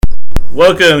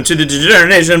Welcome to the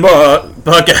Degeneration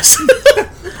Podcast.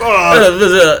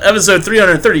 Episode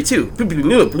 332.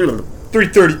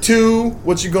 332,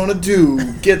 what you gonna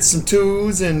do? Get some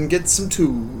twos and get some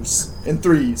twos and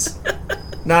threes.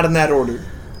 Not in that order.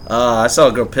 I saw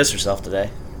a girl piss herself today.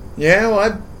 Yeah,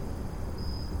 well,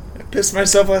 I pissed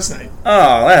myself last night.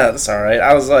 Oh, that's alright.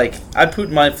 I was like, I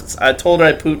told her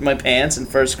I pooped my pants in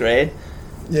first grade.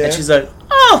 Yeah. And she's like,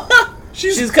 oh,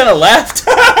 she's kind of laughed.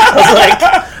 I was like,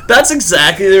 that's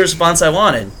exactly the response I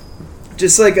wanted.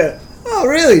 Just like oh,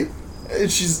 really? And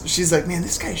she's like, man,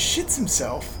 this guy shits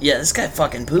himself. Yeah, this guy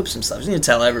fucking poops himself. She's going to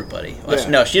tell everybody. Yeah.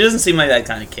 No, she doesn't seem like that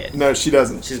kind of kid. No, she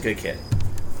doesn't. She's a good kid.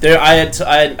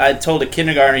 I told a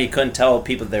kindergartner he couldn't tell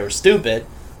people they were stupid,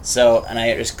 and I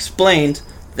explained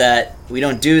that we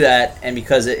don't do that, and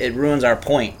because it ruins our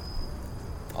point.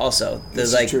 Also,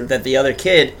 that the other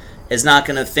kid is not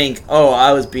going to think, oh,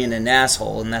 I was being an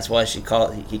asshole, and that's why he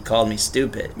called me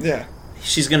stupid. Yeah.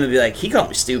 She's going to be like, he called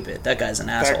me stupid. That guy's an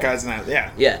asshole. That guy's an asshole,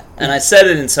 yeah. Yeah, and I said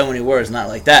it in so many words, not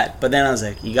like that. But then I was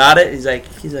like, you got it? He's like,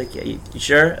 yeah, you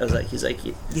sure? I was like,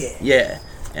 yeah.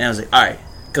 And I was like, all right,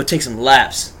 go take some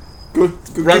laps. Good.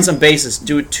 Run some bases,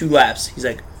 do it 2 laps. He's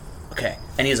like, okay.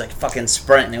 And he was like fucking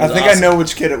sprinting. I think awesome. I know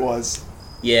which kid it was.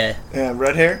 Yeah. Yeah,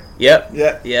 red hair? Yep.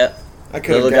 Yep. I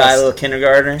could have Little guessed. guy, little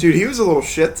kindergartner. Dude, he was a little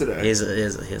shit today. He's a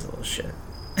little shit.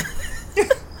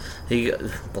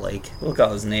 Blake. We'll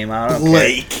call his name out.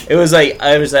 Blake. It was like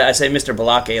I say Mr.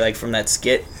 Balake, like from that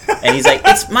skit, and he's like,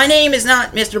 my name is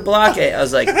not Mr. Balake. I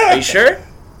was like, are you sure?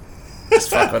 Just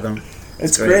fuck with him.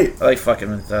 It's great. I like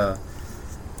fucking with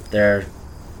their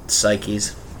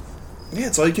psyches. Yeah,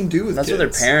 it's all you can do with That's kids.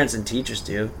 what their parents and teachers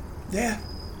do. Yeah.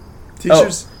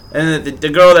 Teachers. Oh, and the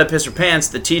girl that pissed her pants,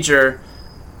 the teacher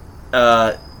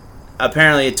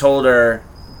apparently told her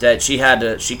that she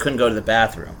couldn't go to the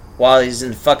bathroom while he's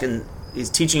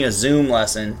teaching a Zoom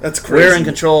lesson. That's crazy. We're in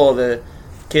control of the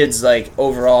kids' like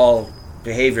overall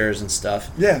behaviors and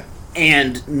stuff. Yeah.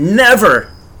 And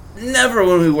never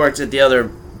when we worked at the other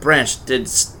branch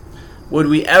would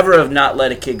we ever have not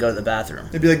let a kid go to the bathroom.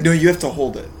 They'd be like, no, you have to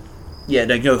hold it. Yeah,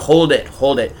 no, hold it.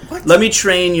 What? Let me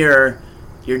train your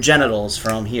genitals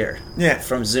from here. Yeah.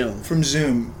 From Zoom.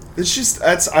 It's just,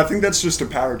 I think that's just a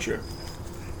power trip.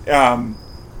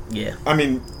 Yeah. I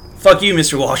mean... Fuck you,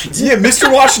 Mr. Washington. Yeah,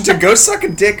 Mr. Washington, go suck a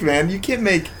dick, man. You can't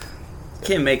make...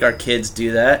 Can't make our kids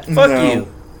do that. Fuck you.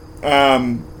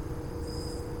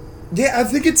 Yeah, I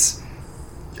think it's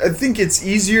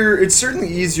easier, it's certainly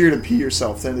easier to pee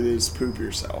yourself than it is to poop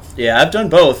yourself. Yeah, I've done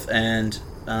both, and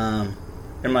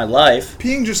in my life...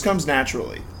 Peeing just comes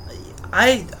naturally.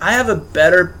 I have a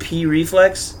better pee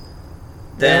reflex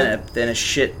than a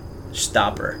shit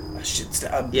stopper. A shit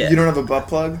stopper? Yeah. You don't have a butt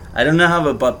plug? I don't have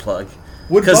a butt plug.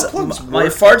 Would butt plugs work? I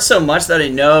fart so much that I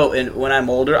know when I'm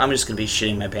older, I'm just going to be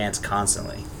shitting my pants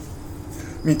constantly.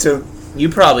 Me too. You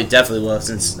probably definitely will,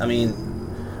 since,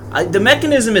 the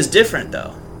mechanism is different,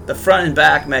 though. The front and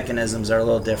back mechanisms are a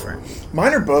little different.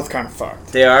 Mine are both kind of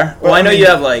fucked. They are? Well, I know you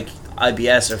have, like,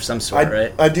 IBS of some sort,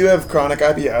 right? I do have chronic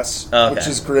IBS, which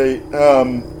is great.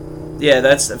 Yeah,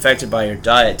 that's affected by your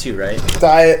diet, too, right?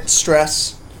 Diet,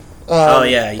 stress.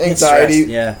 Anxiety.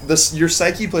 Yeah. Your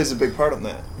psyche plays a big part on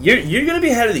that. You're going to be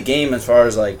ahead of the game as far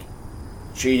as, like,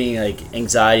 treating, like,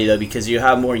 anxiety, though, because you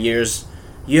have more years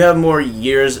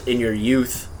in your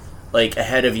youth, like,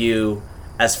 ahead of you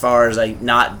as far as, like,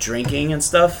 not drinking and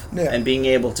stuff, and being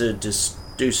able to just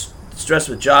do stress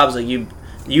with jobs. Like, you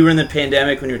were in the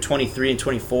pandemic when you were 23 and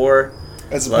 24.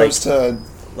 As opposed to...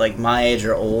 Like, my age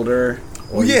or older.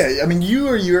 Well, yeah, I mean, you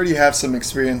already have some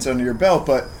experience under your belt,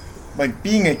 but, like,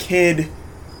 being a kid,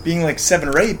 being, like, 7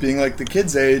 or 8, being, like, the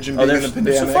kid's age and being in the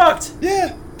pandemic... They're so fucked.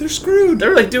 Yeah, they're screwed.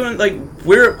 They're, like, doing, like,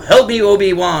 help me,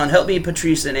 Obi-Wan, help me,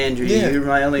 Patrice and Andrew, you're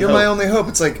my only hope. You're my only hope.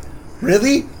 It's like,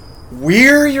 really?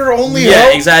 We're your only hope?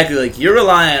 Yeah, exactly. Like, you're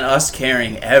relying on us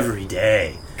caring every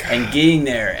day. God. And getting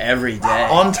there every day.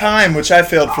 On time, which I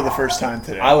failed for the first time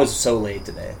today. I was so late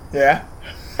today. Yeah?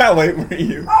 How late were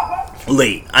you?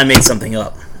 Late. I made something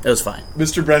up. It was fine.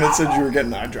 Mr. Brennan said you were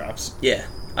getting eye drops. Yeah.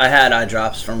 I had eye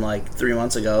drops from like 3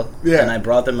 months ago. Yeah. And I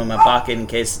brought them in my pocket in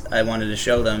case I wanted to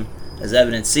show them as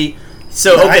evidence. See,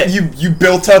 so, okay. You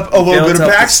built up a little bit of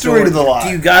backstory to the lie.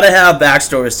 You gotta have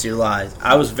backstories to your lies.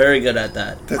 I was very good at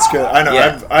that. That's good. I know.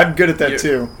 Yeah. I'm good at that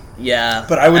too. Yeah.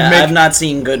 But I've not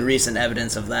seen good recent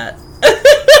evidence of that.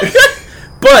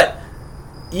 But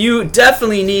you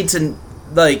definitely need to,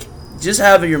 like, just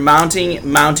have your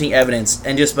mounting evidence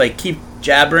and just, like, keep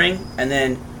jabbering and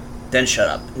then shut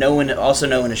up. Know when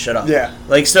to shut up. Yeah.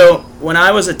 Like, so, when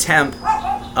I was a temp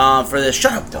for this...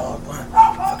 Shut up, dog.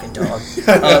 Fucking dog.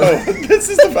 This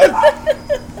is the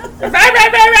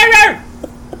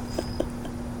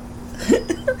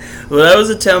Well, that was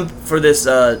a temp for this,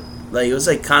 it was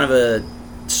like kind of a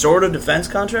sort of defense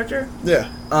contractor. Yeah.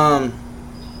 God,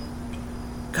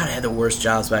 I had the worst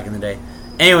jobs back in the day.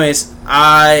 Anyways,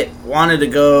 I wanted to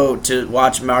go to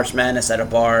watch March Madness at a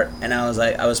bar, and I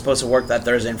was supposed to work that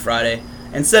Thursday and Friday.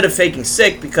 Instead of faking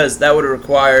sick, because that would have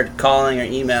required calling or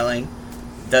emailing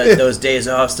those days.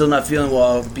 Oh, I'm still not feeling well.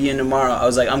 I'll be in tomorrow. I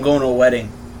was like, I'm going to a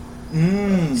wedding.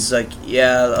 He's like,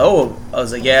 yeah. Oh, I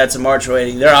was like, yeah, it's a March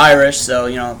wedding. They're Irish, so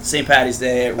St. Patty's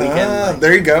Day weekend.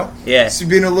 There you go. Yeah. So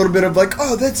being a little bit of like,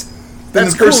 oh, that's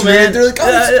cool, man. They're like,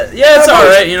 oh, it's all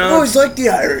right. I always like the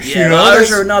Irish. Yeah, the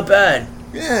Irish are not bad.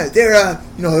 Yeah, they're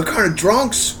they're kind of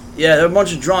drunks. Yeah, they're a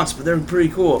bunch of drunks, but they're pretty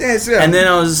cool. Yeah. And then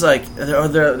I was just like,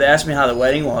 they asked me how the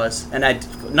wedding was, and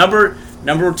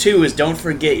number 2 is don't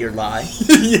forget your lie.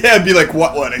 Yeah, be like,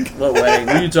 what wedding? What wedding?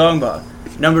 What are you talking about?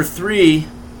 Number 3,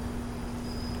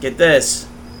 get this,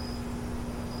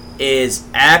 is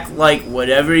act like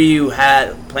whatever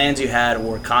plans you had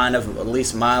were kind of at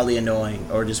least mildly annoying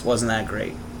or just wasn't that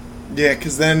great. Yeah,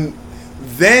 because then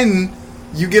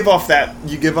you give off that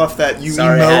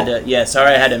sorry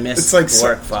I had to miss it's like,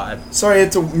 work vibe. Sorry I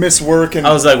had to miss work, and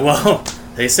I was like, well,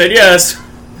 they said yes.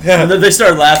 Yeah. And then they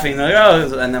started laughing. They're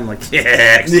like, oh, and I'm like, yeah,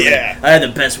 actually, I had the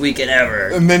best weekend ever.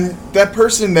 And then that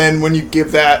person, when you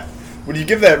give that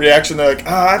reaction, they're like,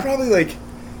 I probably it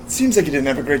seems like you didn't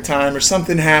have a great time or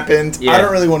something happened. Yeah. I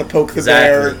don't really want to poke the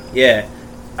bear. Yeah.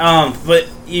 But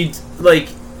you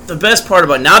the best part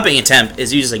about not being a temp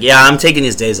is you just like, yeah, I'm taking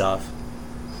these days off.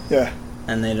 Yeah.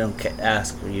 And they don't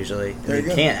ask usually. You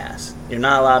can't ask. You're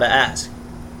not allowed to ask.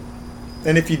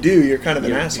 And if you do, you're kind of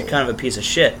an asshole. You're kind of a piece of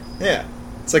shit. Yeah.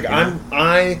 It's like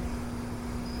I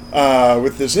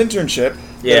with this internship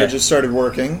that I just started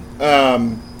working,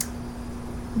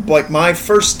 my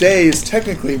first day is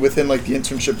technically within the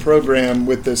internship program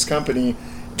with this company.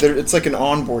 It's like an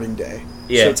onboarding day.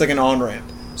 Yeah. So it's like an on-ramp.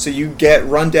 So you get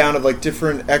rundown of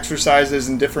different exercises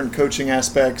and different coaching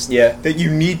aspects that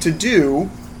you need to do.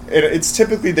 It's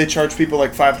typically they charge people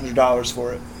 $500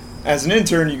 for it. As an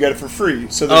intern, you get it for free.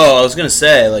 So I was gonna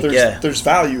say there's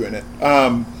value in it.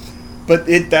 But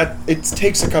it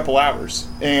takes a couple hours.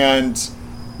 And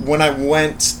when I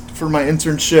went for my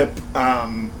internship,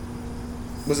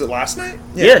 was it last night?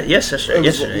 Yeah.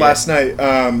 Yesterday. Last night.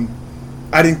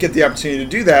 I didn't get the opportunity to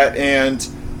do that, and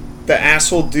the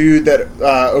asshole dude that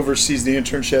oversees the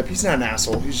internship, he's not an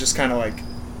asshole. He's just kind of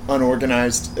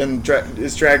unorganized and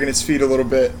is dragging his feet a little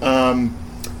bit.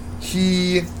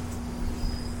 He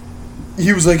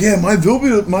was like, yeah, my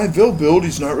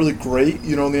availability's not really great,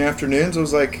 in the afternoons. I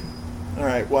was like, all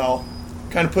right, well,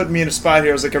 kind of putting me in a spot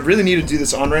here. I was like, I really need to do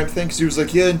this on-ramp thing, because he was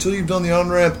like, yeah, until you've done the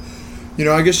on-ramp,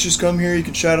 I guess just come here, you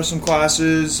can shadow some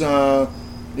classes,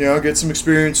 get some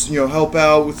experience, help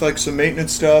out with some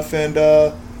maintenance stuff, and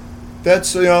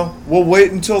that's, we'll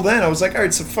wait until then. I was like, all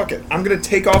right, so fuck it. I'm going to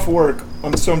take off work.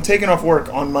 I'm taking off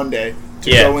work on Monday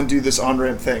to go and do this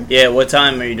on-ramp thing. Yeah, what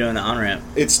time are you doing the on-ramp?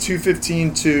 It's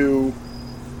 2:15 to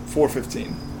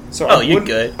 4:15. So you're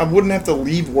good. I wouldn't have to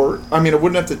leave work. I mean, I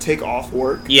wouldn't have to take off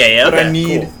work. Yeah, but okay,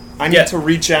 I need to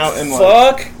reach out and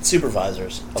fuck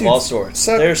supervisors of all sorts.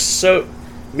 They're so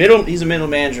he's a middle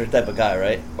manager type of guy,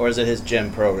 right? Or is it his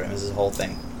gym program? Is his whole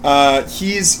thing?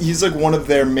 He's one of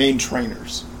their main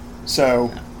trainers.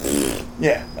 So,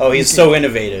 yeah. Oh, he's so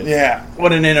innovative. Yeah.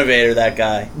 What an innovator, that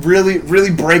guy. Really,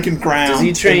 really breaking ground. Does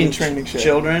he train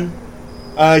children?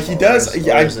 He does.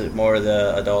 Or is it more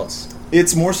the adults?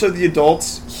 It's more so the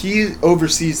adults. He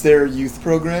oversees their youth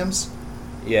programs.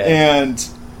 Yeah. And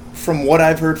from what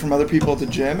I've heard from other people at the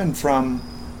gym and from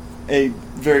a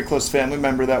very close family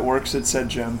member that works at said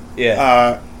gym,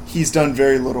 he's done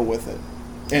very little with it.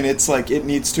 And it's it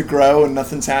needs to grow, and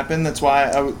nothing's happened. That's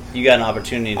why you got an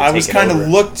opportunity to take it over. I was kind of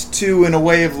looked to in a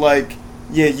way of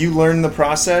yeah, you learn the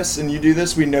process and you do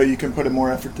this, we know you can put in more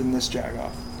effort than this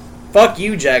Jagoff. Fuck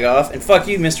you, Jagoff, and fuck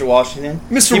you, Mr. Washington.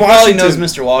 Mr. Washington. He probably knows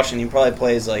Mr. Washington. He probably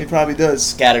plays he probably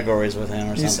does categories with him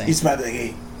or something. He's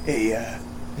probably hey,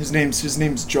 his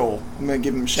name's Joel. I'm gonna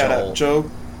give him a shout out.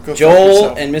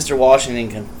 Joel and Mr. Washington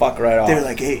can fuck right off. They're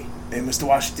like, hey, Mr.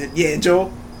 Washington, yeah,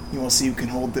 Joel, you want to see who can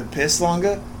hold the piss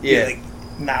longer? Yeah. You're like,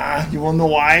 nah, you want to know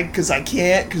why? Because I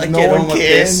can't. Because no one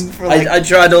can.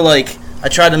 I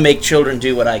tried to make children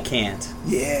do what I can't.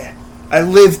 Yeah, I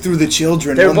live through the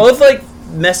children. They're both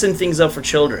messing things up for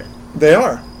children. They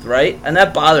are, right, and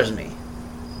that bothers me.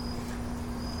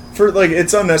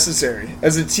 It's unnecessary.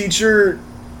 As a teacher,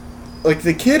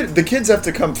 the kids have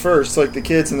to come first. The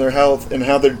kids and their health and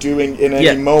how they're doing in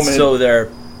any moment. So their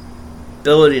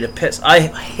ability to piss. I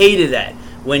hated that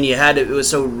when you had to, it was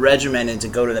so regimented to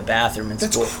go to the bathroom in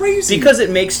That's school. crazy. Because it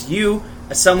makes you,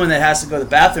 as someone that has to go to the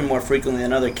bathroom more frequently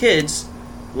than other kids,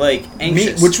 like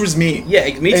anxious. Which was me. Yeah,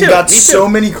 me too. And got me too. so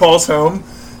many calls home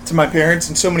to my parents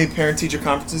and so many parent-teacher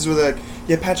conferences where they're like,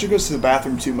 yeah, Patrick goes to the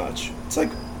bathroom too much. It's like,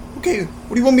 okay,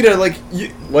 what do you want me to, like...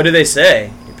 What do they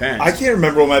say, your parents? I can't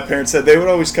remember what my parents said. They would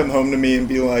always come home to me and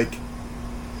be like,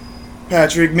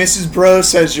 Patrick, Mrs. Bro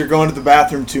says you're going to the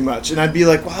bathroom too much. And I'd be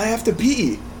like, well, I have to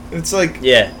pee. And it's like,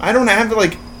 yeah. I don't have to,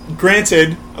 like...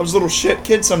 Granted, I was a little shit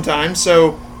kid sometimes,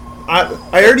 so I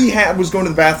already was going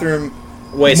to the bathroom...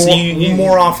 Wait, more, so you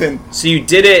more often. So you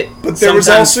did it, but there was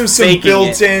also some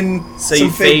built-in, so some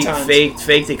you fake times.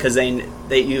 faked it because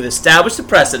you've established the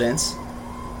precedence.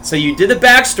 So you did the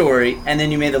backstory and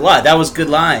then you made the lie. That was good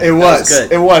line. It was good.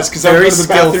 It was because I would go to the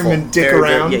bathroom and dick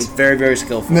around. Very, very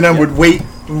skillful. And then I would wait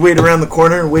around the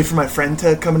corner and wait for my friend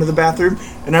to come into the bathroom,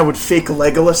 and I would fake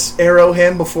Legolas arrow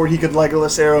him before he could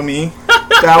Legolas arrow me.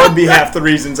 That would be half the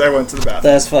reasons I went to the bathroom.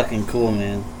 That's fucking cool,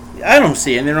 man. I don't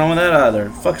see anything wrong with that either.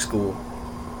 Fuck school.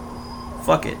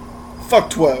 Fuck it.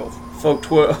 Fuck 12. Fuck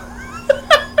 12.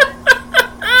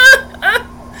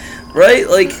 Right?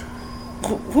 Like,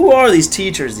 who are these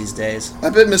teachers these days?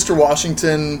 I bet Mr.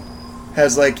 Washington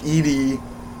has, like, ED.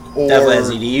 Or definitely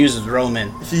has ED. He uses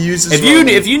Roman. He uses Roman.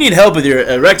 If you need help with your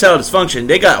erectile dysfunction,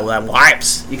 they got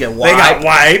wipes. You get wipes. They got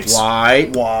wipes.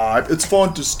 Wipe. It's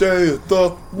fun to stay at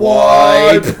the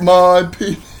wipe my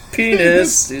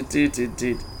penis.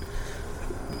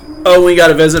 Oh, we got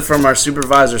a visit from our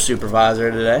supervisor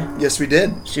today. Yes, we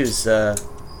did. She was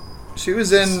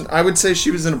in, I would say she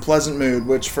was in a pleasant mood,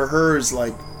 which for her is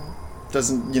like,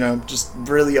 doesn't, just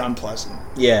really unpleasant.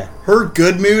 Yeah. Her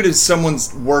good mood is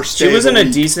someone's worst day. She was in a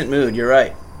decent mood, you're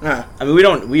right. Yeah. I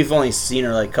mean, we've only seen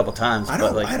her like a couple times. I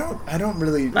don't really care.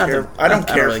 I don't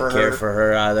really care for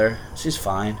her either. She's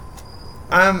fine.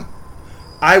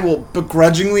 I will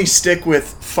begrudgingly stick with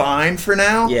fine for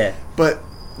now. Yeah. But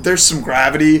there's some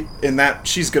gravity in that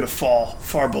she's going to fall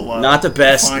far below. Not the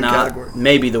best, fine not category.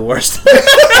 Maybe the worst.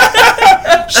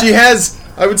 I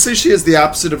would say she has the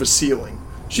opposite of a ceiling.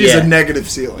 She has a negative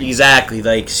ceiling. Exactly.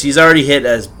 Like, she's already hit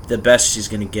as the best she's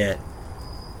going to get.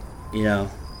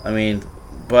 I mean,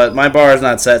 but my bar is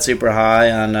not set super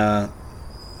high on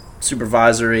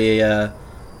supervisory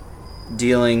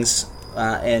dealings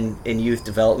and in youth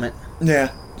development.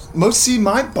 Yeah.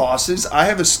 My bosses, I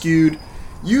have a skewed...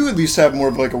 You at least have more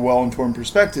of like a well-informed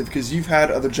perspective because you've had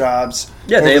other jobs.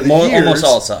 Yeah, they almost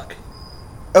all suck.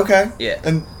 Okay. Yeah.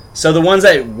 And so the ones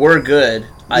that were good,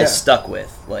 I stuck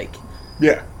with. Like...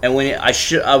 Yeah. And when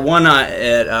I won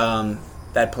at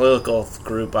that political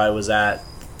group I was at,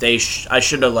 I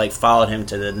should have like followed him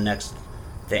to the next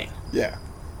thing. Yeah.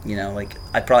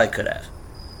 I probably could have,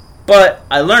 but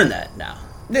I learned that now.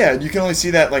 Yeah, you can only see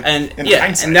that in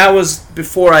hindsight. And that was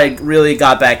before I really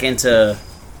got back into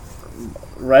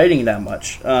writing that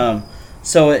much.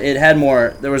 So it had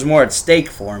more. There was more at stake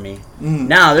for me. Mm.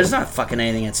 Now there's not fucking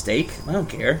anything at stake. I don't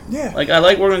care. Yeah. Like I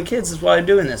like working with kids. That's why I'm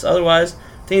doing this. Otherwise.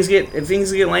 If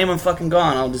things get lame, I'm fucking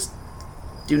gone. I'll just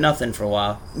do nothing for a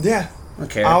while. Yeah.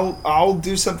 Okay. I'll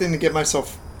do something to get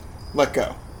myself let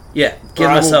go. Yeah, get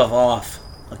myself off.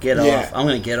 I'll get off. I'm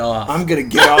gonna get off. I'm gonna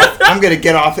get off. I'm gonna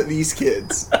get off at these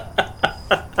kids.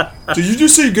 Did you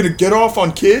just say you're gonna get off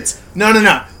on kids? No.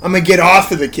 I'm gonna get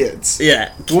off of the kids.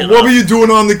 Yeah. What were you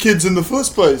doing on the kids in the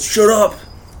first place? Shut up.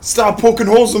 Stop poking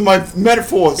holes in my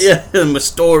metaphors. Yeah, my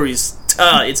story's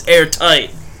it's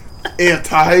airtight.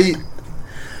 Airtight.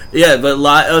 Yeah,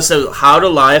 but so how to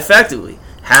lie effectively.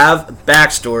 Have a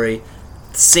backstory.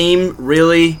 Seem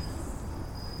really,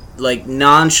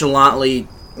 nonchalantly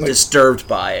disturbed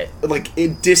by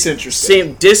it. Disinterested.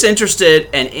 Seem disinterested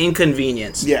and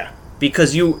inconvenienced. Yeah.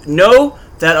 Because you know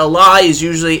that a lie is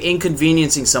usually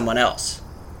inconveniencing someone else.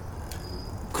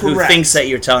 Correct. Who thinks that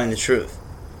you're telling the truth.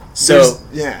 So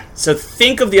So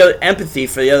think of the other empathy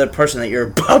for the other person that you're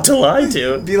about to lie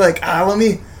to. Be like, let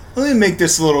me make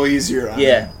this a little easier on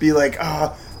them. Be like,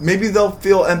 maybe they'll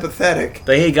feel empathetic.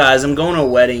 But hey guys, I'm going to a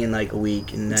wedding in a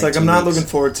week. It's I'm not looking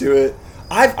forward to it.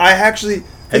 I actually...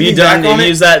 Have you used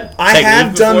that I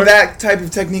have done that type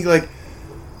of technique,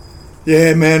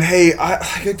 yeah, man, hey,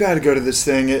 I gotta go to this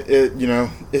thing.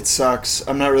 It sucks.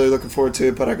 I'm not really looking forward to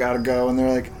it, but I gotta go. And they're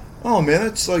like, oh man,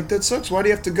 that sucks. Why do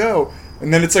you have to go?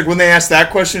 And then it's when they ask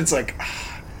that question, it's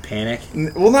panic?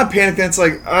 Well, not panic, then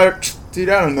it's dude,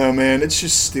 I don't know, man. It's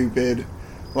just stupid.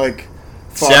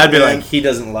 See, I'd be like, he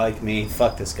doesn't like me.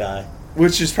 Fuck this guy.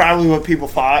 Which is probably what people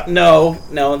thought. No,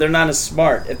 they're not as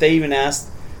smart. If they even asked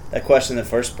that question in the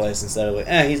first place instead of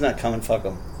he's not coming, fuck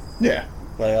him. Yeah.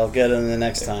 I'll get him the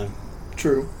next time.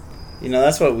 True.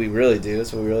 That's what we really do.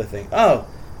 That's what we really think. Oh,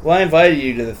 Well, I invited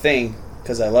you to the thing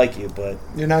because I like you, but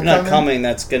You're not coming.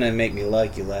 That's gonna make me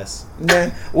like you less. Nah.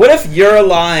 What if you're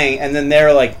lying and then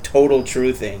they're like total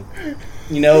truthing?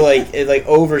 You know, like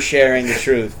oversharing the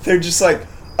truth. They're just like,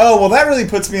 oh, well, that really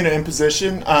puts me in an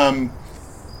imposition.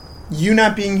 You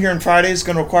not being here on Friday is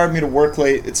going to require me to work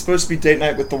late. It's supposed to be date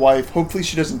night with the wife. Hopefully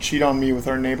she doesn't cheat on me with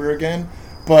our neighbor again.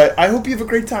 But I hope you have a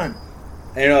great time.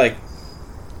 And you're like,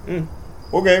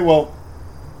 Okay, well,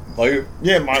 like,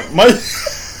 yeah, my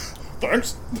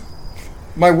thanks.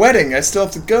 My wedding, I still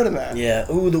have to go to that. yeah,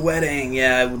 ooh, the wedding.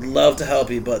 Yeah, I would love to help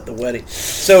you, but the wedding.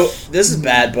 So this is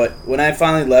bad, but when I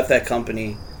finally left that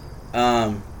company,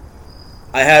 I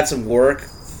had some work.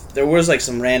 There was like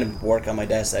some random work on my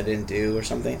desk I didn't do or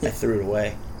something. I threw it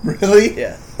away. Really?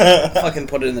 Yeah. Fucking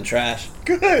put it in the trash.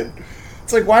 Good.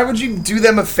 It's like, why would you do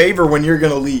them a favor when you're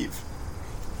going to leave?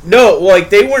 No, well, like,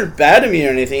 they weren't bad to me or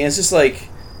anything. It's just like,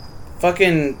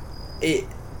 fucking, it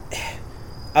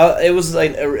was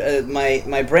like,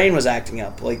 my brain was acting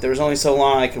up. Like, there was only so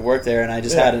long I could work there, and I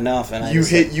just had enough. And I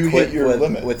hit quit your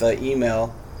limit with an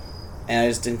email, and I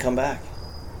just didn't come back.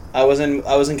 I was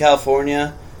in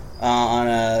California on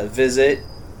a visit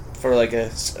for like a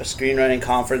screenwriting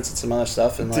conference and some other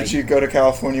stuff. And did you go to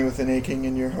California with an aching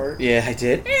in your heart? Yeah, I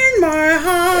did. In my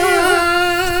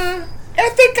heart, I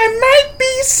think I might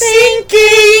be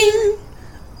sinking.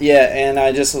 Yeah, and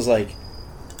I just was like,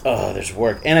 oh, there's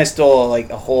work. And I stole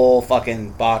like a whole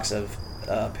fucking box of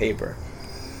paper.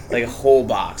 Like a whole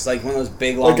box. Like one of those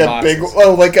big long boxes.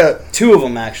 Two of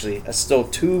them actually. I stole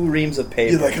 2 reams of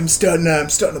paper. You're like, I'm starting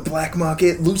a black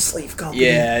market loose leaf company.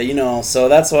 Yeah, you know, so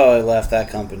that's why I left that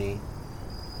company.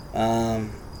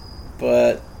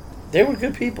 But they were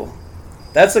good people.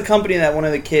 That's the company that one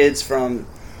of the kids from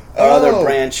our other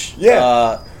branch,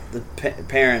 the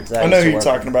parent that I know who you're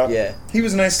talking about. Yeah. He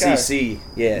was a nice guy. CC,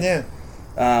 yeah.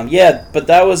 Yeah. But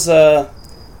that was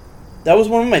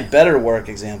one of my better work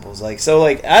examples. Like, so,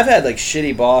 like, I've had, like,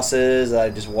 shitty bosses I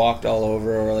just walked all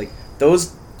over. Or, like,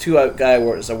 those 2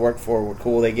 guys I worked for were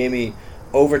cool. They gave me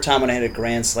overtime when I hit a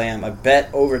grand slam. I bet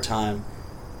overtime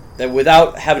that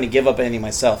without having to give up any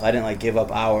myself. I didn't, like, give up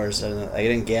hours. I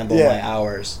didn't gamble my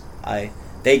hours.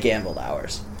 They gambled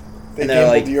hours. They gambled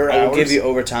like, your I hours? will give you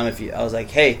overtime if you... I was like,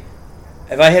 hey,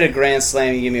 if I hit a grand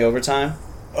slam, you give me overtime?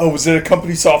 Oh, was it a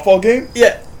company softball game?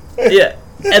 Yeah. Yeah.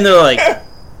 And they're like...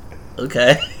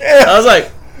 Okay. Yeah. I was like,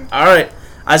 all right.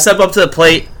 I step up to the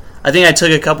plate. I think I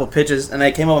took a couple pitches, and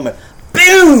I came up and went,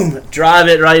 boom! Drive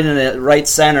it right in the right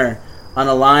center on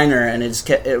a liner, and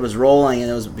it was rolling, and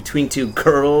it was between 2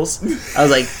 girls. I was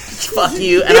like, fuck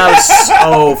you. And I was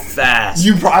so fast.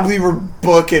 You probably were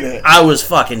booking it. I was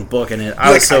fucking booking it.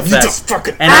 I was so fast.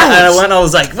 And I went and I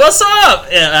was like, what's up?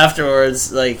 And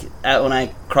afterwards, like, when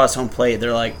I crossed home plate,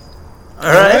 they're like,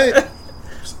 all right.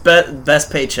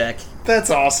 Best paycheck.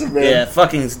 That's awesome, man. Yeah,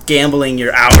 fucking gambling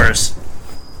your hours.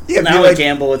 Yeah, now I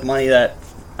gamble with money that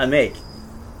I make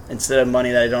instead of money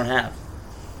that I don't have,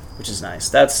 which is nice.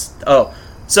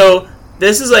 So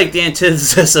this is like the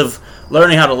antithesis of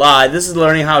learning how to lie. This is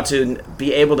learning how to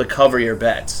be able to cover your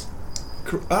bets.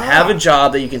 Have a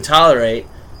job that you can tolerate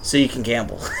so you can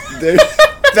gamble.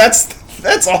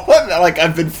 That's all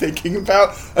I've been thinking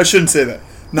about. I shouldn't say that.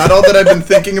 Not all that I've been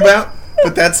thinking about,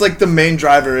 but that's like the main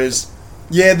driver is...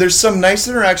 Yeah, there's some nice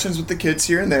interactions with the kids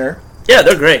here and there. Yeah,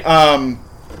 they're great.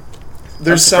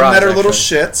 There's some that are little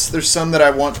shits. There's some that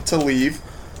I want to leave.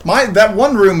 That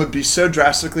one room would be so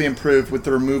drastically improved with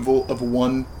the removal of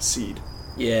 1 seed.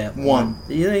 Yeah. 1.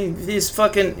 You know, he's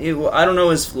fucking... I don't know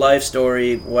his life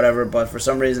story, whatever, but for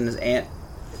some reason his aunt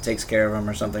takes care of him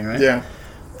or something, right? Yeah.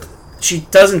 She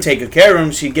doesn't take good care of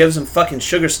him. She gives him fucking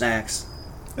sugar snacks.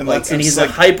 And he's a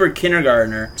hyper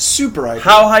kindergartner. Super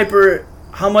hyper.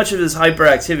 How much of his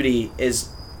hyperactivity is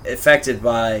affected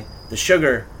by the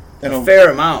sugar? A fair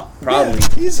amount, probably.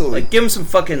 Yeah, easily. Like, give him some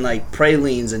fucking, like,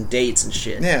 pralines and dates and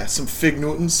shit. Yeah, some Fig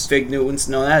Newtons. Fig Newtons.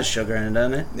 No, that has sugar in it,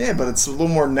 doesn't it? Yeah, but it's a little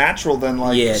more natural than,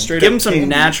 like, straight up give him some candy.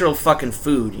 natural fucking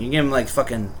food. You give him, like,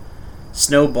 fucking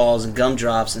snowballs and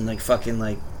gumdrops and, like, fucking,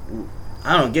 like...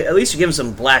 I don't know. At least you give him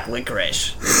some black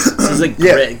licorice. This is like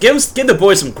grit. Give the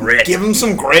boy some grit. Give him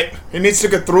some grit. He needs to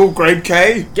get through grade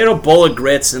K. Get a bowl of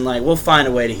grits and we'll find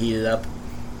a way to heat it up.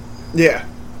 Yeah,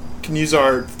 can use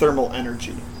our thermal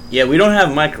energy. Yeah, we don't have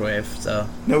a microwave, so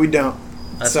no, we don't.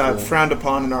 It's cool. Frowned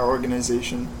upon in our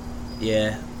organization.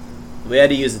 Yeah, we had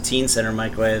to use the teen center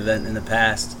microwave in the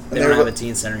past. They don't have a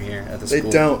teen center here at the school. They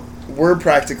don't. We're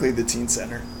practically the teen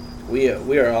center. We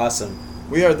are awesome.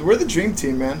 We're the dream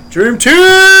team, man. Dream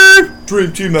team!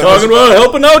 Dream team, man. Talking about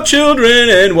helping out children,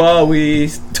 and while we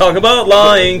talk about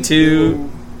lying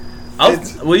too.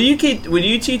 Would you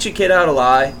teach a kid how to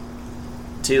lie?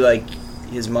 To, like,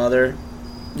 his mother.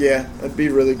 Yeah, I'd be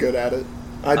really good at it.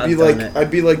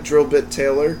 I'd be like Drill Bit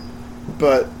Taylor,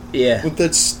 but Yeah. with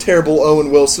this terrible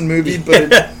Owen Wilson movie,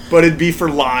 but it'd be for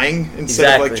lying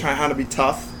instead of like trying how to be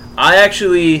tough. I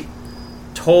actually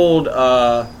told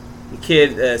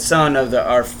the son of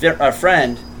our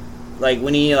friend, like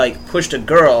when he like pushed a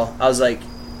girl, I was like,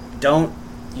 I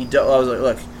was like,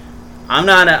 look, I'm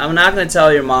not going to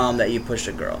tell your mom that you pushed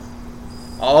a girl.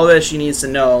 All that she needs to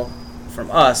know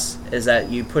from us is that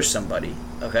you pushed somebody,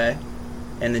 okay,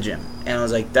 in the gym. And I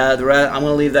was like, I'm going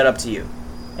to leave that up to you.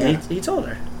 And he told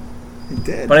her. He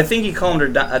did. But I think he calmed her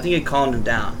down. I think he calmed him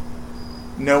down.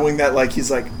 Knowing that, like,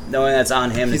 he's like... Knowing that's on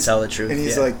him to tell the truth. And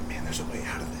he's like, man, there's a way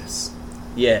out of this.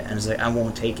 Yeah, and he's like, I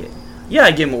won't take it. Yeah,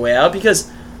 I give him a way out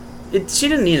because she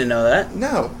didn't need to know that.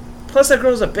 No. Plus, that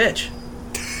girl's a bitch.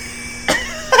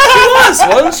 She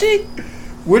wasn't she?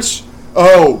 Which...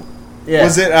 Oh. Yeah.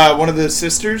 Was it one of the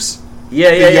sisters?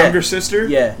 Yeah. The younger sister?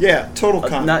 Yeah. Yeah, total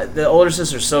cunt. The older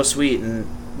sister's so sweet, and...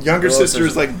 Younger sister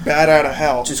is like bad out of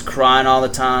hell. Just crying all the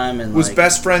time, and was like,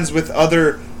 best friends with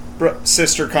other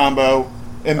sister combo,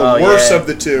 and the worst of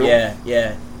the two. Yeah.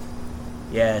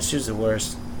 She was the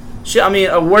worst.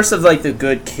 Worst of like the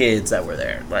good kids that were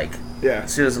there. Like, yeah,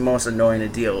 she was the most annoying to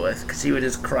deal with because she would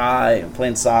just cry and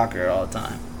playing soccer all the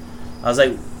time. I was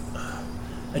like,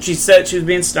 and she said she was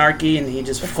being snarky, and he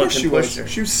just fucking pushed her.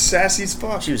 She was sassy as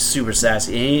fuck. She was super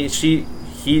sassy, and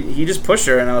he just pushed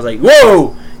her, and I was like,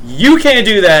 whoa. You can't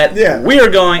do that. Yeah. We are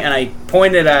going, and I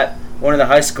pointed at one of the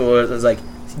high schoolers. I was like,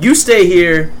 you stay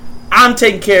here. I'm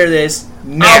taking care of this.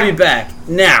 Now. I'll be back.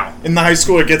 Now. And the high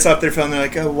schooler gets up there, and they're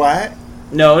like, oh, what?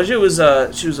 No, she was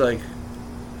like,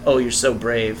 oh, you're so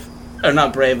brave. Or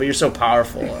not brave, but you're so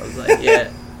powerful. I was like,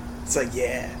 yeah. It's like,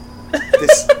 yeah.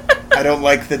 I don't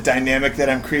like the dynamic that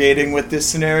I'm creating with this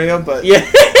scenario, but... Yeah,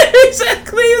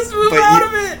 exactly. Let's move out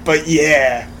of it. But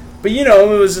yeah. But you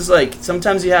know, it was just like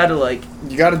sometimes you had to like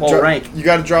pull rank. You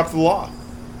got to drop the law,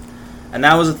 and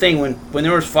that was the thing when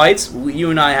there was fights.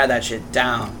 You and I had that shit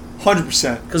down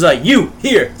 100%. Because like you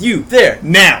here, you there,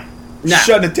 now,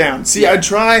 shutting it down. See, I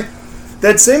try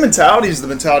that same mentality is the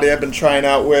mentality I've been trying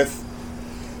out with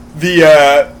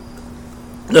the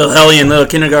little hellion, little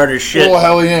kindergartner shit. Little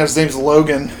hellion, his name's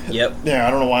Logan. Yep. Yeah,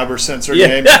 I don't know why we're censoring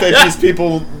names. These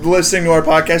people listening to our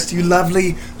podcast, you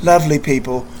lovely, lovely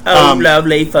people. Oh,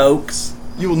 lovely folks.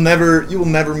 You will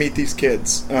never meet these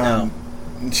kids. No.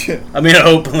 I mean, I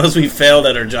hope unless we failed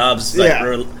at our jobs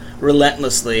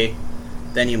relentlessly,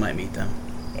 then you might meet them.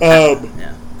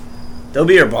 Yeah. They'll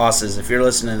be your bosses. If you're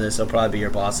listening to this, they'll probably be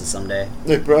your bosses someday.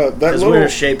 Because we're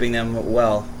shaping them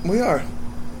well. We are.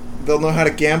 They'll know how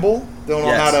to gamble. They'll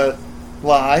know how to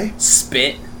lie.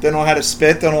 Spit. They know how to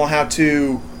spit. They know how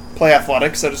to play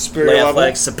athletics at a superior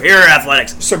level. Superior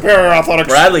athletics.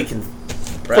 Bradley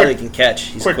can catch.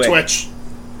 He's quick. Twitch.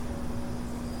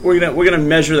 We're gonna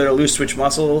measure their loose twitch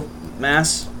muscle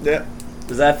mass. Yeah.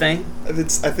 Is that a thing? I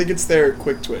think it's their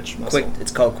quick twitch muscle.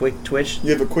 It's called quick twitch.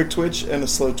 You have a quick twitch and a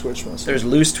slow twitch muscle. There's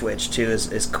loose twitch too.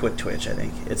 Is quick twitch? I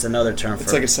think it's another term for.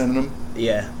 It's like a synonym.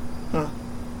 Yeah. Huh.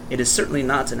 It is certainly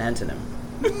not an antonym.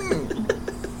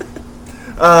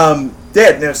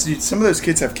 Yeah. Now, some of those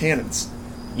kids have cannons.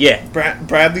 Yeah.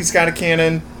 Bradley's got a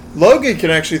cannon. Logan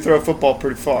can actually throw a football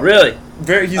pretty far. Really?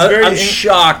 I'm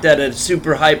shocked that a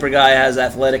super hyper guy has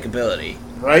athletic ability.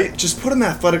 Right? Just put him in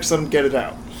athletics, let him get it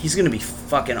out. He's going to be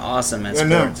fucking awesome at sports.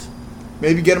 Know.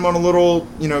 Maybe get him on a little,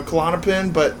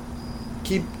 Klonopin, but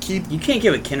keep... You can't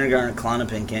give a kindergartner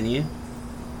Klonopin, can you?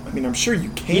 I mean, I'm sure you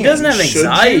can. He doesn't have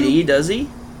anxiety, does he?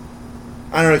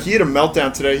 I don't know. He had a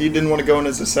meltdown today. He didn't want to go in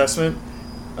his assessment.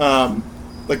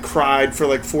 Cried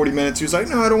for 40 minutes. He was like,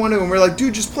 no, I don't want to. And we're like,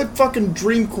 dude, just play fucking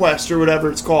Dream Quest or whatever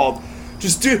it's called.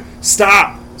 Just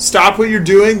stop what you're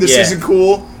doing. This isn't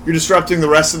cool. You're disrupting the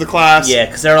rest of the class. Yeah,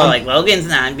 because they're all like, Logan's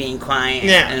not being quiet.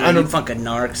 Yeah, and you fucking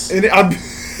narcs. And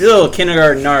you little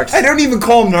kindergarten narcs. I don't even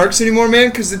call them narcs anymore, man,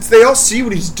 because they all see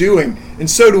what he's doing, and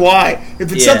so do I.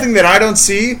 If it's something that I don't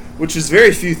see, which is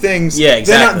very few things,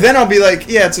 exactly. then I'll be like,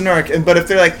 yeah, it's a narc. But if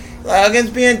they're like, Logan's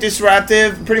being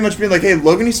disruptive, pretty much being like, hey,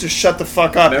 Logan needs to shut the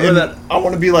fuck up. Remember that? I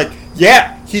want to be like,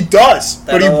 yeah, he does,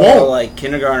 but he won't.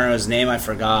 Kindergartner, his name I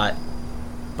forgot,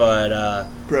 but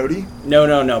Brody?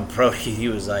 No, Brody. He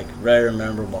was very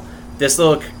memorable. This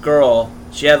little girl,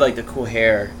 she had the cool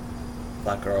hair,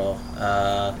 black girl.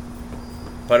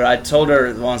 But I told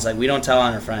her once we don't tell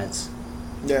on her friends.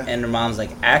 Yeah. And her mom's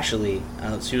actually,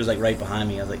 she was right behind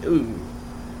me. I was like, ooh.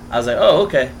 I was like, oh,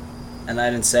 okay. And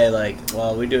I didn't say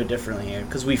well, we do it differently here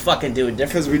because we fucking do it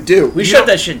differently. Because we do. We shut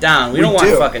that shit down. We don't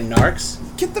want fucking narcs.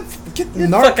 Get the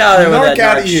narc, fuck out of there with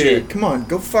that narc here. Shit. Come on,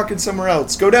 go fucking somewhere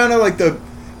else. Go down to the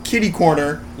kitty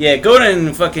corner. Yeah, go to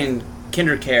and fucking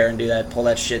kinder care and do that, pull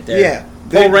that shit there. Yeah.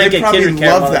 Pull rank at kinder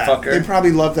care, love that. motherfucker. They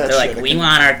probably love that They're shit. like, we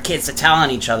want our kids to tell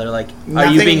on each other. Like, are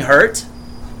Nothing- you being hurt?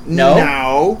 No.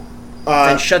 No.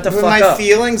 Then shut the fuck my up.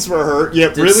 feelings were hurt. Yeah,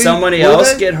 Did really? somebody Were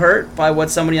else they? get hurt by what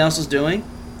somebody else was doing?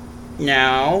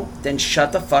 No. Then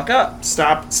shut the fuck up.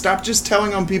 Stop just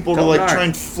telling on people to Don't like gnarly. try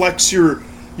and flex your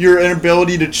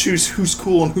inability to choose who's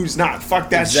cool and who's not. Fuck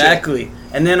that shit. Exactly.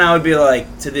 And then I would be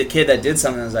like, to the kid that did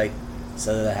something, I was like,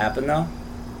 so did that happen though?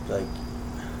 Be like,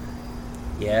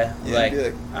 yeah. Yeah, Like, be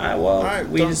like, alright, well, alright,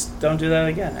 we just don't do that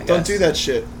again, I guess. Don't do that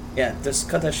shit. Yeah, just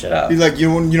cut that shit out. Be like, you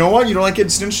know what? You don't like getting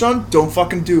snitched on? Don't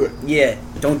fucking do it. Yeah,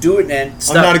 don't do it, man.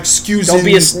 Stop. I'm not excusing. Don't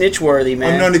be a snitch worthy,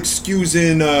 man. I'm not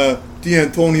excusing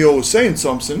D'Antonio was saying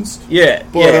something. Yeah,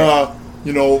 But yeah.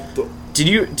 you know, Did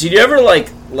you ever like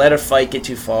let a fight get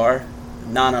too far,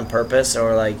 not on purpose,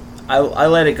 or like I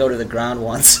let it go to the ground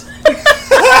once.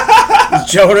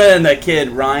 Jonah and the kid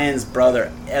Ryan's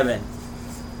brother Evan.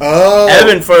 oh,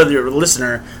 Evan, for the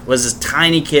listener, was this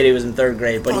tiny kid. He was in 3rd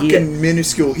grade, but fucking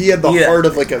minuscule. He had the he heart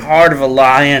of like a. heart of a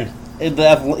lion.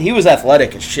 He was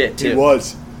athletic as shit too. He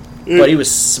was. but he was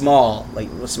small, like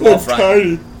a small fry.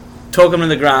 tiny. Took him to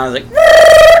the ground. I was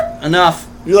like, enough.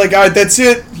 You're like, all right, that's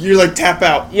it. You're like, tap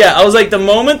out. Yeah, I was like, the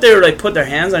moment they were like put their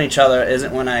hands on each other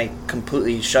isn't when I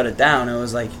completely shut it down. It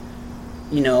was like,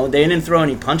 they didn't throw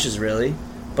any punches really,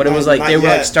 but it was like Not they were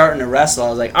yet. like starting to wrestle. I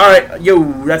was like, all right, yo,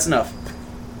 that's enough.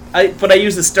 But I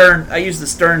used the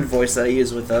stern voice that I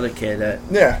used with the other kid.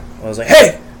 Yeah, I was like,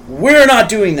 hey, we're not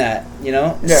doing that.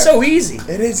 It's Yeah. so easy.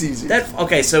 it is easy.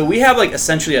 Okay, so we have like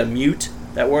essentially a mute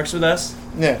that works with us.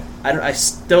 yeah, I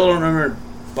still don't remember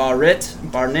Barnett.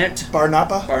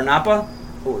 Barnapa.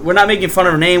 We're not making fun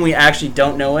of her name. We actually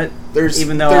don't know it. There's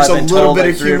even though there's I've a been little told bit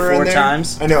like of 3 or humor 4 in there.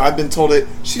 times. I know. I've been told it.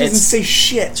 She doesn't It's- say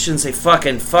shit. Shouldn't say fuck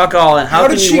all. And how How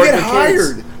can did you she work get with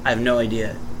hired? kids? I have no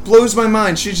idea. Blows my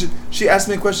mind. She asked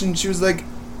me a question. And she was like,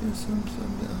 Nicholas,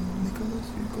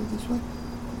 you go this way.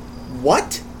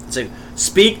 What? It's like,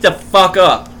 speak the fuck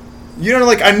up. You know,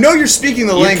 like I know you're speaking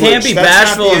the You language. can't be That's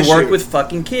not bashful the and work issue. with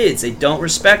fucking kids. They don't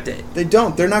respect it. They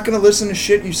don't. They're not going to listen to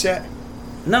shit you say.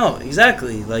 No,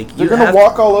 exactly. Like They're you going to have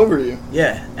walk all over you.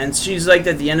 Yeah, and she's like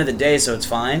at the end of the day, so it's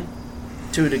fine,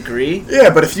 to a degree. Yeah,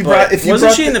 but if you But brought,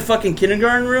 wasn't she in the fucking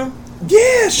kindergarten room?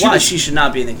 Yeah, she Why? was. She should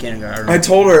not be in the kindergarten room. I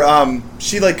told her.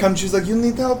 She like comes. She's like, "You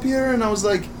need help here," and I was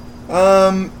like,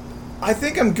 "I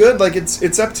think I'm good. Like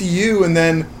it's up to you." And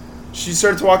then she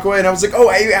started to walk away, and I was like, "Oh,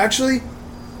 I actually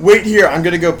wait here. I'm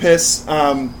gonna go piss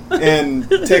and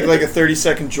take like a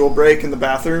 30-second jewel break in the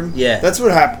bathroom." Yeah. That's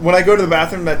what happened. When I go to the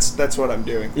bathroom, that's what I'm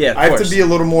doing. Yeah, of I have course. to be a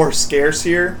little more scarce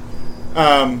here,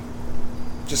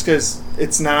 just because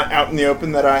it's not out in the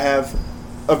open that I have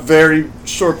a very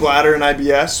short bladder and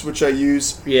IBS, which I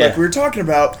use, Yeah. like we were talking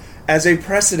about, as a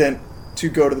precedent to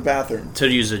go to the bathroom. To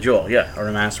use a jewel, yeah, or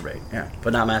to masturbate, yeah,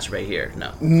 but not masturbate here.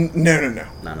 No. No.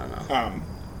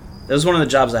 That was one of the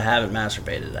jobs I haven't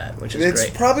masturbated at, which is It's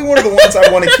great. probably one of the ones I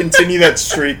want to continue that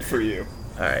streak for you.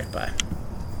 All right, bye.